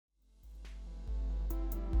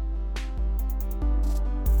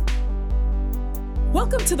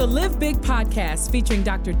Welcome to the Live Big podcast featuring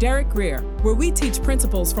Dr. Derek Grier, where we teach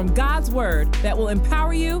principles from God's Word that will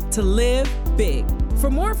empower you to live big. For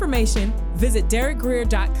more information, visit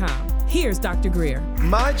derekgrier.com. Here's Dr. Grier.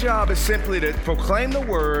 My job is simply to proclaim the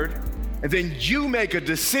Word, and then you make a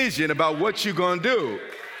decision about what you're going to do.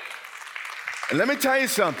 And let me tell you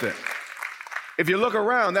something. If you look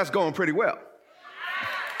around, that's going pretty well.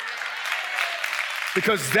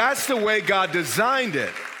 Because that's the way God designed it.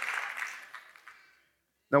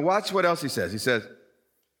 Now watch what else he says. He says,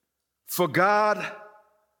 for God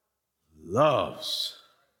loves.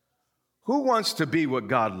 Who wants to be what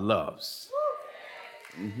God loves?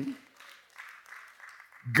 Mm-hmm.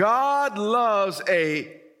 God loves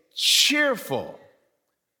a cheerful.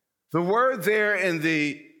 The word there in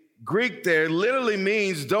the Greek there literally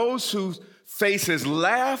means those whose faces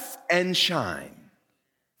laugh and shine.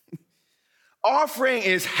 Offering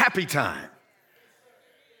is happy time.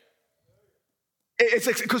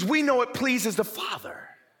 It's because we know it pleases the Father.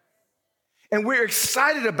 And we're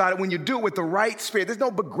excited about it when you do it with the right spirit. There's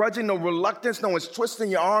no begrudging, no reluctance, no one's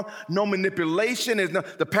twisting your arm, no manipulation.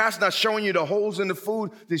 The pastor not showing you the holes in the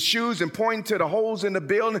food, the shoes, and pointing to the holes in the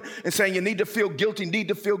building and saying you need to feel guilty, need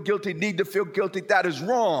to feel guilty, need to feel guilty. That is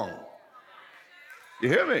wrong. You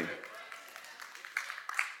hear me?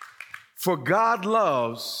 For God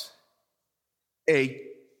loves a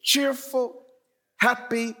cheerful,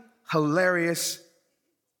 happy, hilarious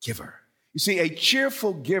giver. You see, a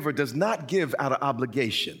cheerful giver does not give out of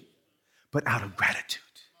obligation, but out of gratitude.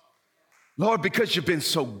 Lord, because you've been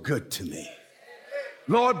so good to me.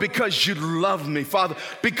 Lord, because you love me, Father,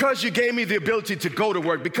 because you gave me the ability to go to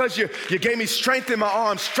work, because you gave me strength in my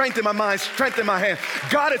arms, strength in my mind, strength in my hand.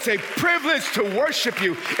 God, it's a privilege to worship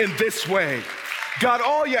you in this way. God,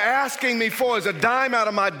 all you're asking me for is a dime out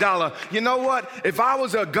of my dollar. You know what? If I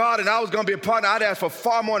was a God and I was going to be a partner, I'd ask for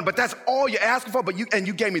far more. But that's all you're asking for. But you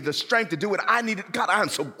gave me the strength to do what I needed. God, I am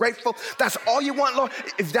so grateful. That's all you want, Lord.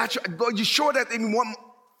 If that's Lord, you sure that even one?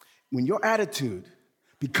 When your attitude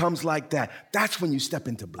becomes like that, that's when you step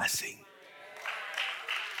into blessing.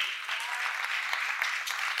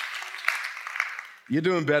 You're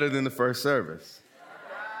doing better than the first service.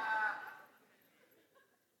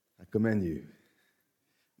 I commend you.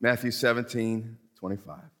 Matthew 17:25.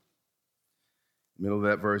 Middle of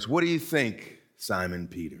that verse. What do you think, Simon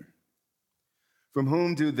Peter? From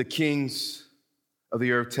whom do the kings of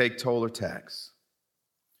the earth take toll or tax?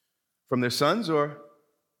 From their sons or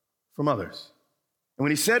from others? And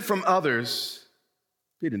when he said from others,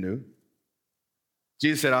 Peter knew.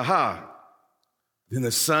 Jesus said, aha, then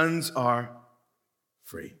the sons are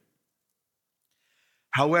free.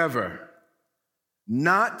 However,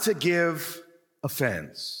 not to give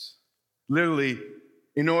offense, literally,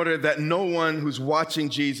 in order that no one who's watching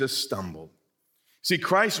Jesus stumble. See,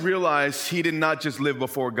 Christ realized he did not just live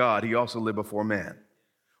before God, he also lived before man.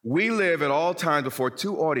 We live at all times before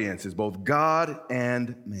two audiences, both God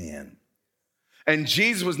and man. And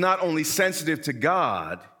Jesus was not only sensitive to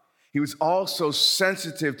God, he was also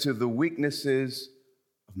sensitive to the weaknesses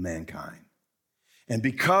of mankind. And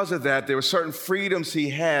because of that, there were certain freedoms he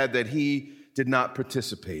had that he did not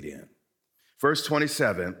participate in. Verse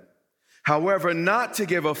 27, however, not to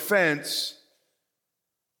give offense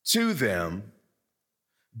to them,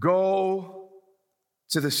 go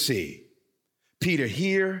to the sea. Peter,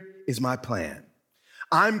 here is my plan.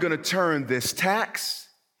 I'm going to turn this tax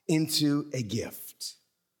into a gift.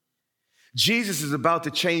 Jesus is about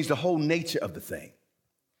to change the whole nature of the thing.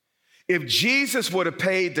 If Jesus would have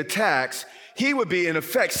paid the tax, he would be in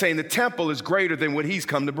effect saying the temple is greater than what he's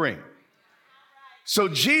come to bring. So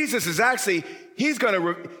Jesus is actually,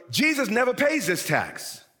 Jesus never pays this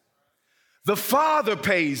tax. The Father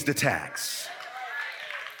pays the tax.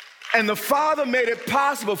 And the Father made it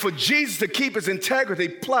possible for Jesus to keep his integrity,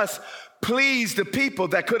 plus please the people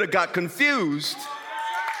that could have got confused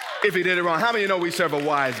if he did it wrong. How many of you know we serve a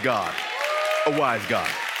wise God? A wise God.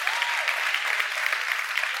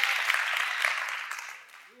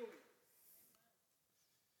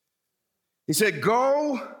 He said,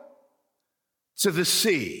 go to the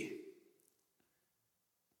sea.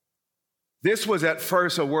 This was at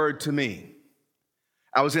first a word to me.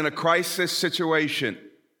 I was in a crisis situation,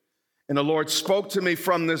 and the Lord spoke to me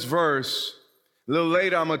from this verse. A little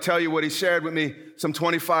later, I'm going to tell you what he shared with me some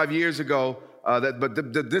 25 years ago, but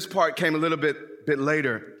this part came a little bit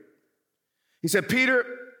later. He said, Peter,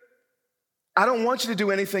 I don't want you to do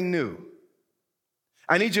anything new.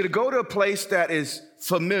 I need you to go to a place that is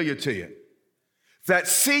familiar to you, that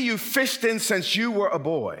sea you fished in since you were a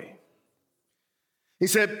boy. He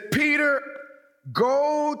said, Peter,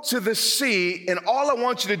 go to the sea, and all I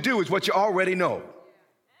want you to do is what you already know.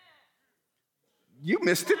 You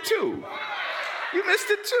missed it too. You missed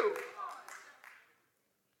it too.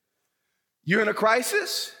 You're in a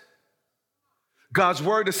crisis? God's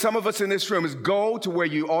word to some of us in this room is go to where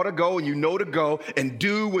you ought to go and you know to go and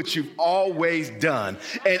do what you've always done.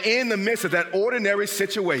 And in the midst of that ordinary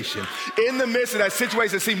situation, in the midst of that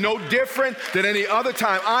situation that seemed no different than any other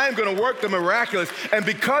time, I am going to work the miraculous. And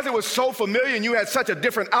because it was so familiar and you had such a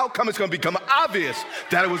different outcome, it's going to become obvious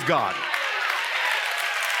that it was God.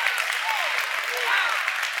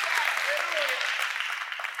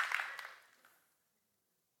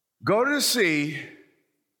 Go to the sea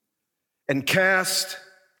and cast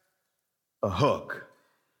a hook.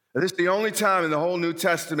 Now, this is the only time in the whole New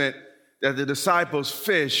Testament that the disciples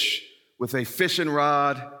fish with a fishing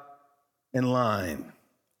rod and line.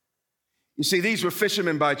 You see, these were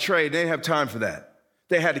fishermen by trade. They didn't have time for that.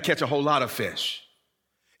 They had to catch a whole lot of fish.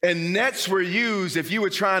 And nets were used if you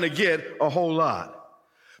were trying to get a whole lot.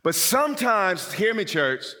 But sometimes, hear me,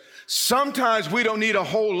 church, sometimes we don't need a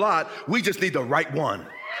whole lot. We just need the right one.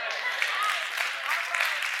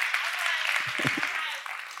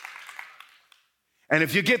 And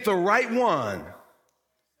if you get the right one,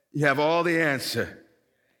 you have all the answer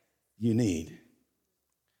you need.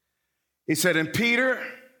 He said, and Peter,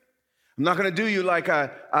 I'm not going to do you like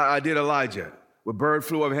I did Elijah, where bird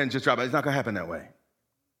flew overhead and just dropped it. It's not going to happen that way.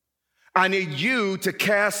 I need you to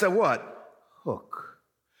cast a what? Hook.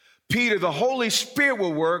 Peter, the Holy Spirit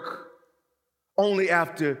will work only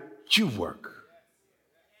after you work.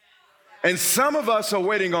 And some of us are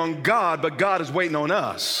waiting on God, but God is waiting on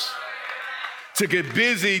us to get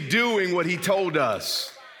busy doing what he told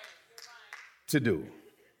us to do.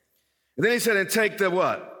 And then he said, and take the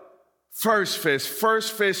what? First fish.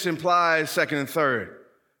 First fish implies second and third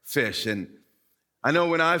fish. And I know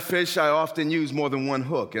when I fish, I often use more than one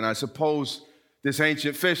hook. And I suppose this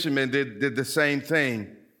ancient fisherman did the same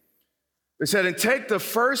thing. He said, and take the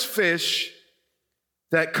first fish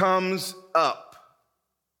that comes up.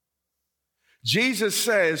 Jesus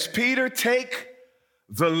says, Peter, take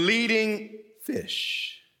the leading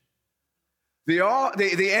fish.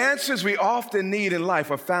 The answers we often need in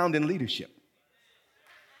life are found in leadership.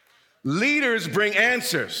 Leaders bring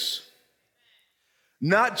answers,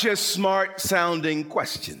 not just smart-sounding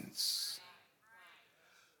questions.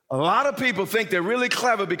 A lot of people think they're really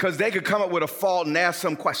clever because they could come up with a fault and ask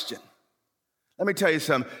some question. Let me tell you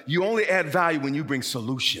something. You only add value when you bring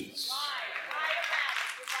solutions.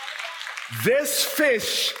 This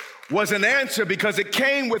fish was an answer because it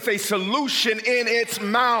came with a solution in its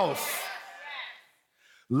mouth.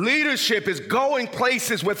 Leadership is going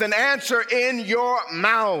places with an answer in your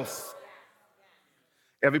mouth.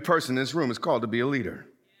 Every person in this room is called to be a leader.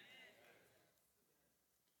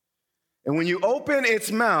 And when you open its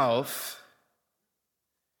mouth,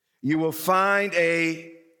 you will find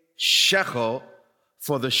a shekel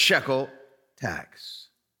for the shekel tax.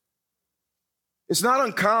 It's not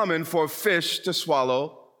uncommon for a fish to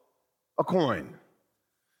swallow a coin.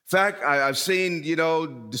 In fact, I've seen,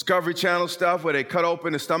 Discovery Channel stuff where they cut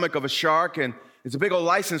open the stomach of a shark and there's a big old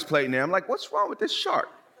license plate in there. I'm like, what's wrong with this shark?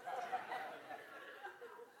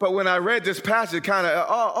 But when I read this passage,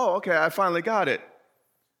 okay, I finally got it.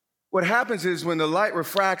 What happens is when the light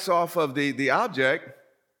refracts off of the object,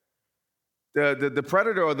 the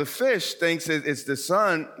predator or the fish thinks it's the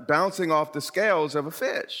sun bouncing off the scales of a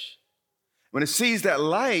fish. When it sees that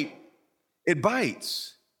light, it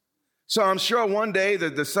bites. So I'm sure one day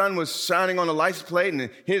that the sun was shining on the license plate and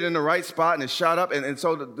it hit it in the right spot and it shot up. And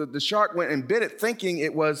so the shark went and bit it thinking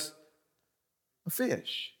it was a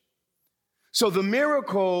fish. So the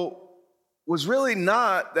miracle was really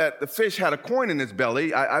not that the fish had a coin in its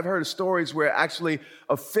belly. I've heard of stories where actually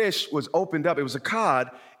a fish was opened up. It was a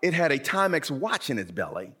cod. It had a Timex watch in its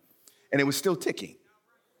belly and it was still ticking.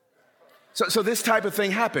 So this type of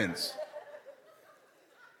thing happens.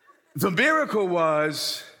 The miracle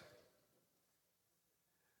was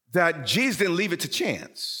that Jesus didn't leave it to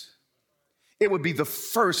chance. It would be the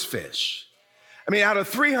first fish. I mean, out of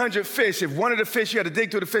 300 fish, if one of the fish, you had to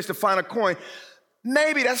dig through the fish to find a coin,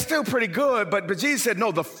 maybe that's still pretty good, but Jesus said,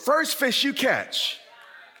 no, the first fish you catch,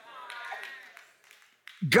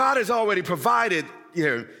 God has already provided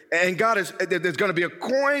here, and there's going to be a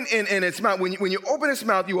coin in its mouth. When you open its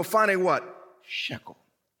mouth, you will find a what? Shekel.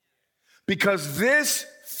 Because this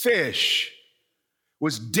fish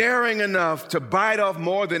was daring enough to bite off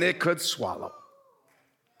more than it could swallow.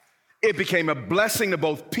 It became a blessing to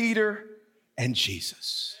both Peter and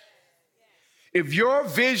Jesus. If your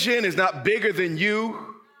vision is not bigger than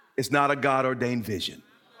you, it's not a God-ordained vision.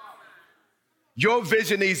 Your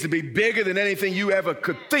vision needs to be bigger than anything you ever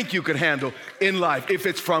could think you could handle in life if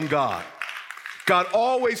it's from God. God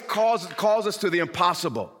always calls us to the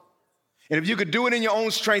impossible. And if you could do it in your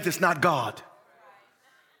own strength, it's not God.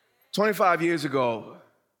 25 years ago,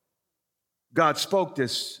 God spoke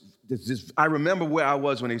this. I remember where I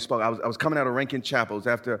was when he spoke. I was coming out of Rankin Chapel. It was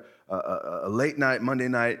after a late night, Monday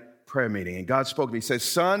night prayer meeting. And God spoke to me. He said,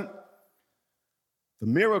 son, the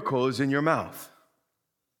miracle is in your mouth.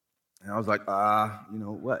 And I was like,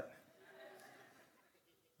 what?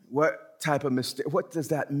 What type of mistake? What does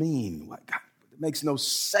that mean? What, God, it makes no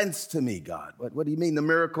sense to me, God. What do you mean the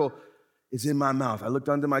miracle is in my mouth? I looked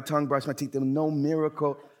under my tongue, brushed my teeth. There was no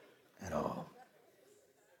miracle at all.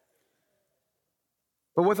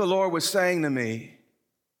 But what the Lord was saying to me,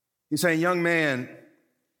 he's saying, young man,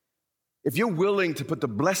 if you're willing to put the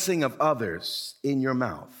blessing of others in your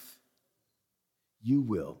mouth, you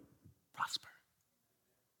will prosper.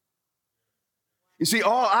 You see,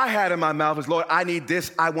 all I had in my mouth was, Lord, I need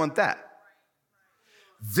this, I want that.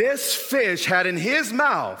 This fish had in his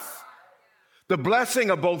mouth the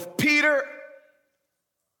blessing of both Peter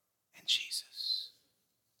and Jesus.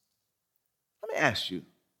 Let me ask you,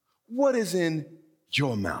 what is in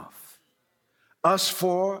your mouth? Us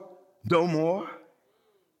for no more?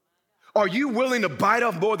 Are you willing to bite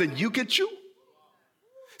off more than you can chew?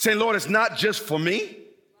 Saying, Lord, it's not just for me.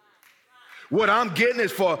 What I'm getting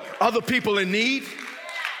is for other people in need.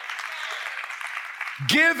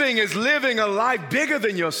 Giving is living a life bigger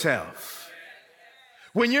than yourself.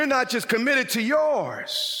 When you're not just committed to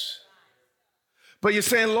yours, but you're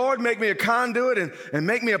saying, Lord, make me a conduit and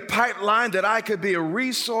make me a pipeline that I could be a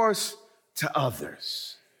resource to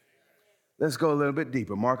others. Let's go a little bit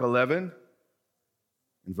deeper. Mark 11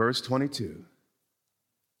 and verse 22.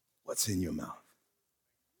 What's in your mouth?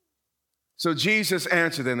 So Jesus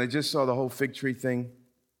answered them. They just saw the whole fig tree thing.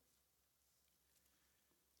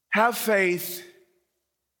 Have faith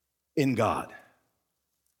in God.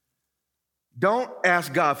 Don't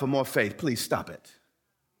ask God for more faith. Please stop it.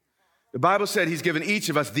 The Bible said he's given each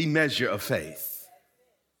of us the measure of faith.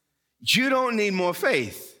 You don't need more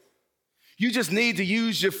faith. You just need to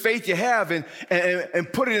use your faith you have and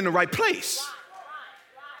put it in the right place.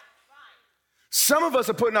 Some of us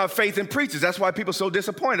are putting our faith in preachers. That's why people are so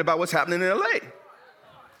disappointed about what's happening in LA.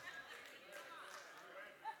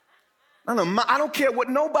 I don't care what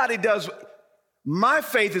nobody does. My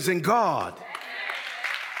faith is in God.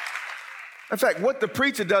 In fact, what the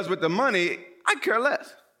preacher does with the money, I care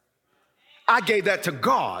less. I gave that to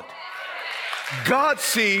God. God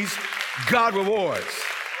sees, God rewards.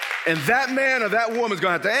 And that man or that woman is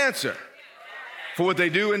going to have to answer for what they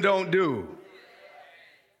do and don't do.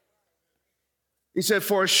 He said,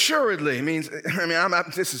 for assuredly means,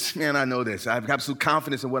 I know this. I have absolute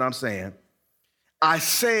confidence in what I'm saying. I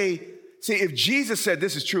say, see, if Jesus said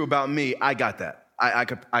this is true about me, I got that.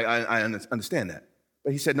 I understand that.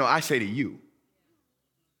 But he said, no, I say to you.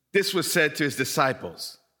 This was said to his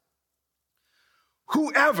disciples.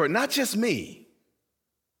 Whoever, not just me,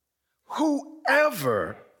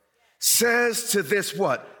 whoever says to this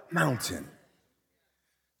what? Mountain.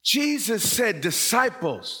 Jesus said,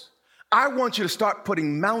 disciples, I want you to start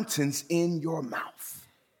putting mountains in your mouth.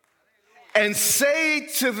 And say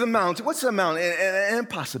to the mountain, what's a mountain? An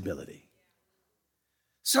impossibility.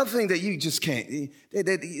 Something that you just can't.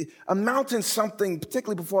 A mountain, something,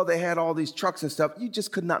 particularly before they had all these trucks and stuff, you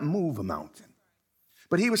just could not move a mountain.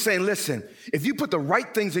 But he was saying, listen, if you put the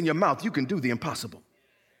right things in your mouth, you can do the impossible.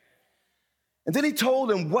 And then he told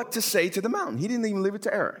them what to say to the mountain. He didn't even leave it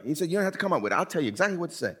to error. He said, you don't have to come up with it. I'll tell you exactly what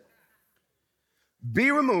to say.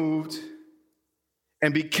 Be removed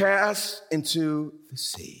and be cast into the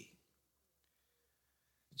sea.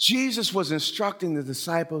 Jesus was instructing the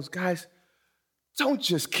disciples, guys, don't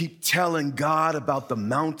just keep telling God about the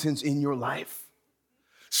mountains in your life.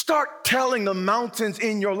 Start telling the mountains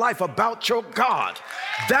in your life about your God.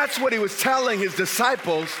 That's what he was telling his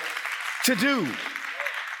disciples to do.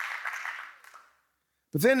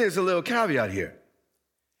 But then there's a little caveat here.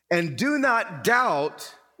 And do not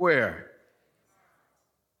doubt where?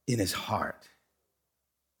 In his heart.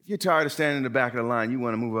 If you're tired of standing in the back of the line, you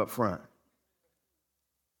want to move up front.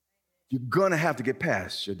 You're going to have to get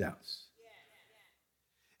past your doubts.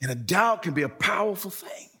 And a doubt can be a powerful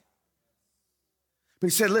thing. But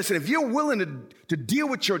he said, listen, if you're willing to deal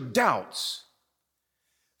with your doubts,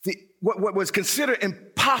 what was considered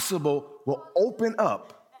impossible will open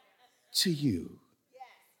up to you.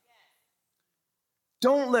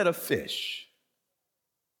 Don't let a fish,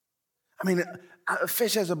 a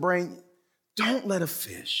fish has a brain. Don't let a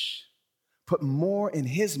fish put more in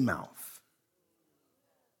his mouth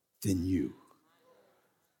than you.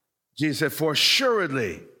 Jesus said, for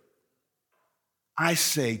assuredly, I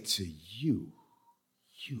say to you,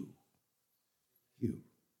 you.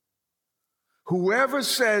 Whoever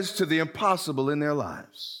says to the impossible in their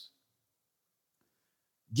lives,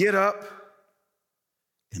 get up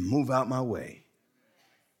and move out my way,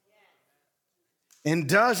 and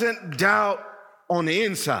doesn't doubt on the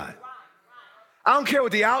inside. I don't care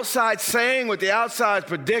what the outside's saying, what the outside's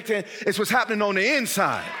predicting, it's what's happening on the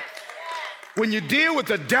inside. When you deal with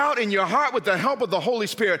the doubt in your heart with the help of the Holy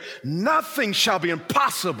Spirit, nothing shall be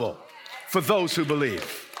impossible for those who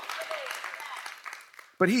believe.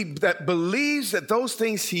 But he that believes that those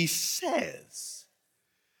things he says.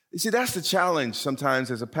 You see, that's the challenge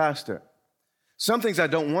sometimes as a pastor. Some things I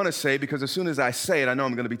don't want to say because as soon as I say it, I know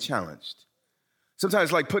I'm going to be challenged. Sometimes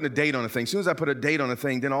it's like putting a date on a thing. As soon as I put a date on a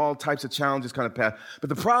thing, then all types of challenges kind of pass. But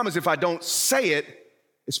the problem is if I don't say it,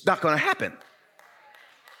 it's not going to happen.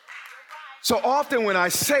 So often when I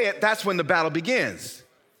say it, that's when the battle begins.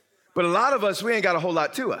 But a lot of us, we ain't got a whole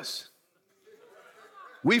lot to us.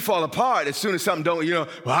 We fall apart as soon as something don't,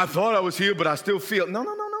 well, I thought I was healed, but I still feel.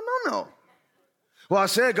 No. Well, I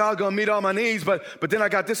said God's going to meet all my needs, but then I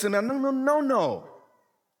got this and that. No.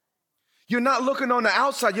 You're not looking on the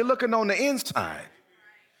outside. You're looking on the inside.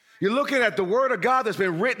 You're looking at the word of God that's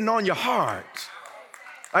been written on your heart.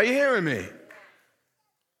 Are you hearing me?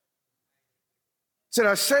 Said,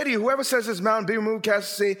 I say to you, whoever says this mountain be removed,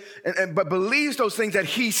 cast to the sea, but believes those things that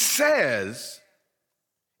he says,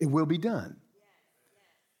 it will be done.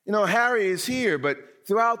 Harry is here, but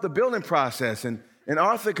throughout the building process, and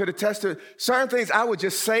Arthur could attest to certain things I would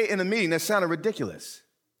just say in a meeting that sounded ridiculous.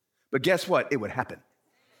 But guess what? It would happen.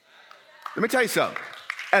 Let me tell you something.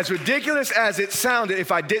 As ridiculous as it sounded,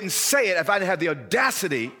 if I didn't say it, if I didn't have the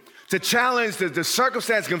audacity to challenge the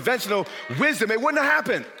circumstance, conventional wisdom, it wouldn't have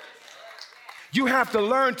happened. You have to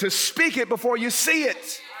learn to speak it before you see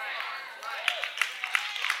it.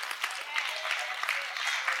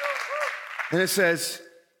 And it says,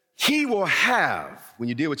 he will have, when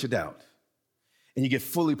you deal with your doubt, and you get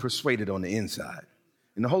fully persuaded on the inside.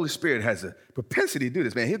 And the Holy Spirit has a propensity to do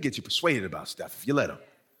this, man. He'll get you persuaded about stuff if you let him.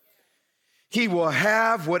 He will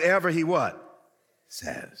have whatever he what?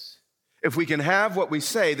 Says. If we can have what we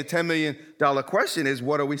say, the $10 million question is,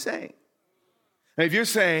 what are we saying? And if you're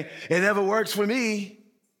saying, it never works for me,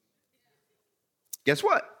 guess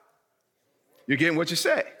what? You're getting what you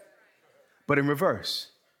say, but in reverse.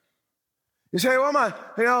 You say, well,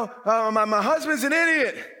 my husband's an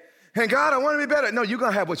idiot, and God, I want to be better. No, you're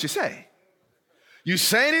going to have what you say. You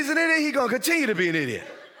saying he's an idiot, he's going to continue to be an idiot.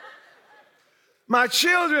 My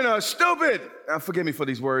children are stupid. Now, forgive me for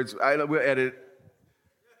these words. We'll edit it.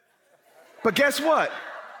 But guess what?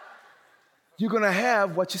 You're going to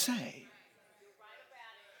have what you say.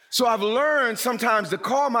 So I've learned sometimes to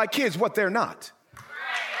call my kids what they're not.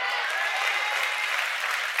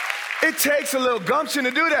 It takes a little gumption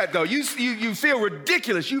to do that, though. You feel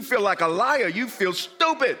ridiculous. You feel like a liar. You feel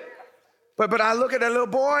stupid. But I look at that little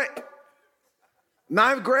boy,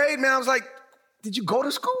 9th grade, man, I was like, did you go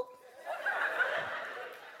to school?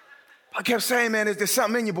 I kept saying, man, there's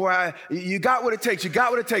something in you, boy. You got what it takes. You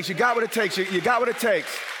got what it takes. You got what it takes. You got what it takes.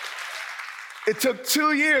 It took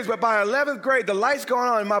 2 years, but by 11th grade, the lights going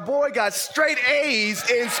on, and my boy got straight A's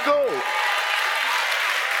in school.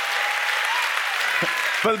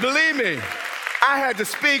 But believe me, I had to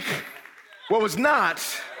speak what was not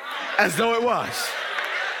as though it was.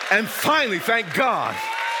 And finally, thank God,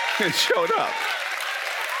 it showed up.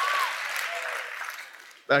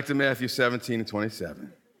 Back to Matthew 17 and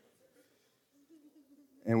 27.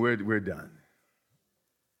 And we're done.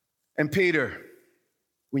 And Peter,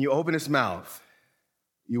 when you open his mouth,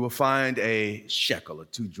 you will find a shekel, a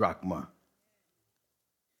 2 drachma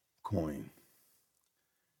coin.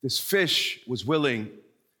 This fish was willing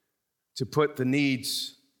to put the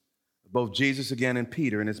needs of both Jesus again and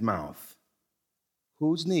Peter in his mouth.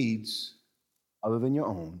 Whose needs, other than your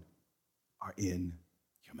own, are in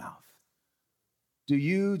your mouth? Do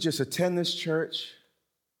you just attend this church,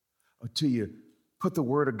 or do you put the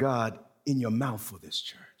word of God in your mouth for this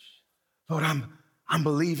church? Lord, I'm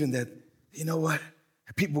believing that, you know what?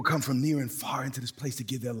 People will come from near and far into this place to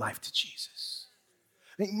give their life to Jesus.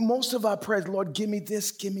 I mean, most of our prayers, Lord, give me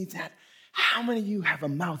this, give me that. How many of you have a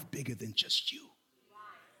mouth bigger than just you?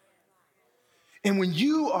 And when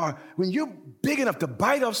you're big enough to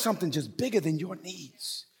bite off something just bigger than your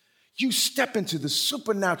needs, you step into the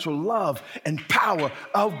supernatural love and power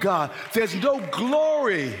of God. There's no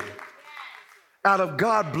glory out of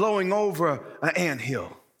God blowing over an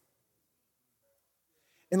anthill.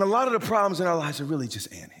 And a lot of the problems in our lives are really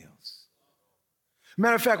just anthills.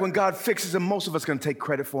 Matter of fact, when God fixes them, most of us are going to take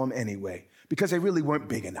credit for them anyway because they really weren't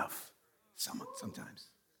big enough sometimes.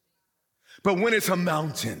 But when it's a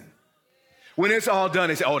mountain, When it's all done,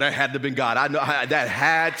 they say, oh, that had to have been God. I know that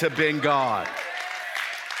had to have been God.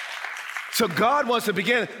 So God wants us to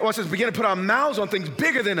begin to put our mouths on things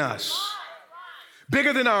bigger than us,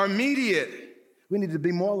 bigger than our immediate. We need to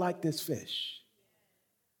be more like this fish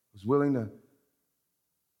who's willing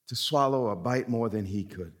to swallow or bite more than he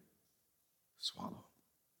could swallow.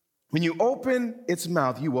 When you open its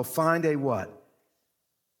mouth, you will find a what?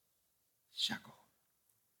 Shekel.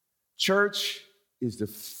 Church is the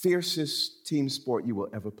fiercest team sport you will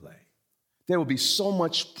ever play. There will be so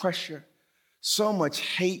much pressure, so much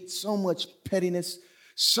hate, so much pettiness,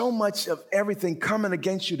 so much of everything coming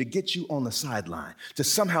against you to get you on the sideline, to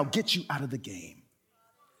somehow get you out of the game.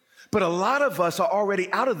 But a lot of us are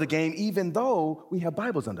already out of the game, even though we have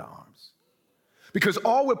Bibles under arms. Because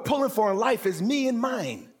all we're pulling for in life is me and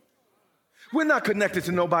mine. We're not connected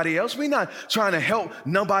to nobody else. We're not trying to help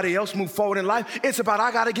nobody else move forward in life. It's about,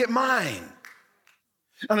 I got to get mine.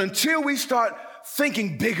 And until we start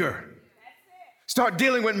thinking bigger, start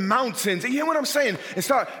dealing with mountains, you hear what I'm saying? And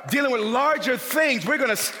start dealing with larger things, we're going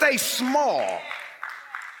to stay small.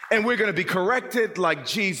 And we're going to be corrected like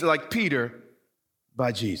Jesus, like Peter,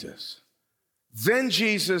 by Jesus. Then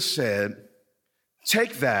Jesus said,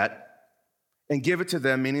 take that and give it to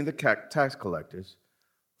them, meaning the tax collectors,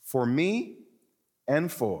 for me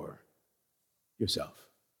and for yourself.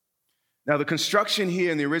 Now, the construction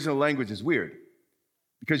here in the original language is weird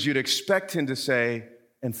because you'd expect him to say,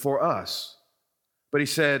 and for us. But he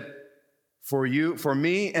said, for you, for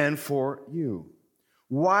me, and for you.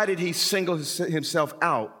 Why did he single himself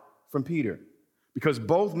out from Peter? Because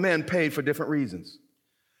both men paid for different reasons.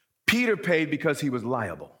 Peter paid because he was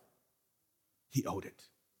liable. He owed it.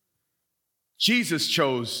 Jesus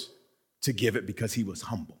chose to give it because he was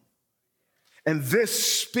humble. And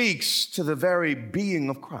this speaks to the very being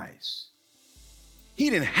of Christ.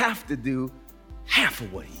 He didn't have to do half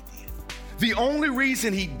of what he did. The only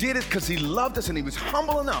reason he did it because he loved us and he was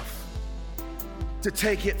humble enough to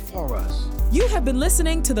take it for us. You have been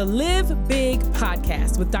listening to the Live Big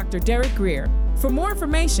podcast with Dr. Derek Grier. For more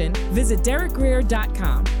information, visit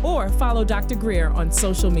derekgrier.com or follow Dr. Grier on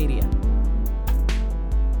social media.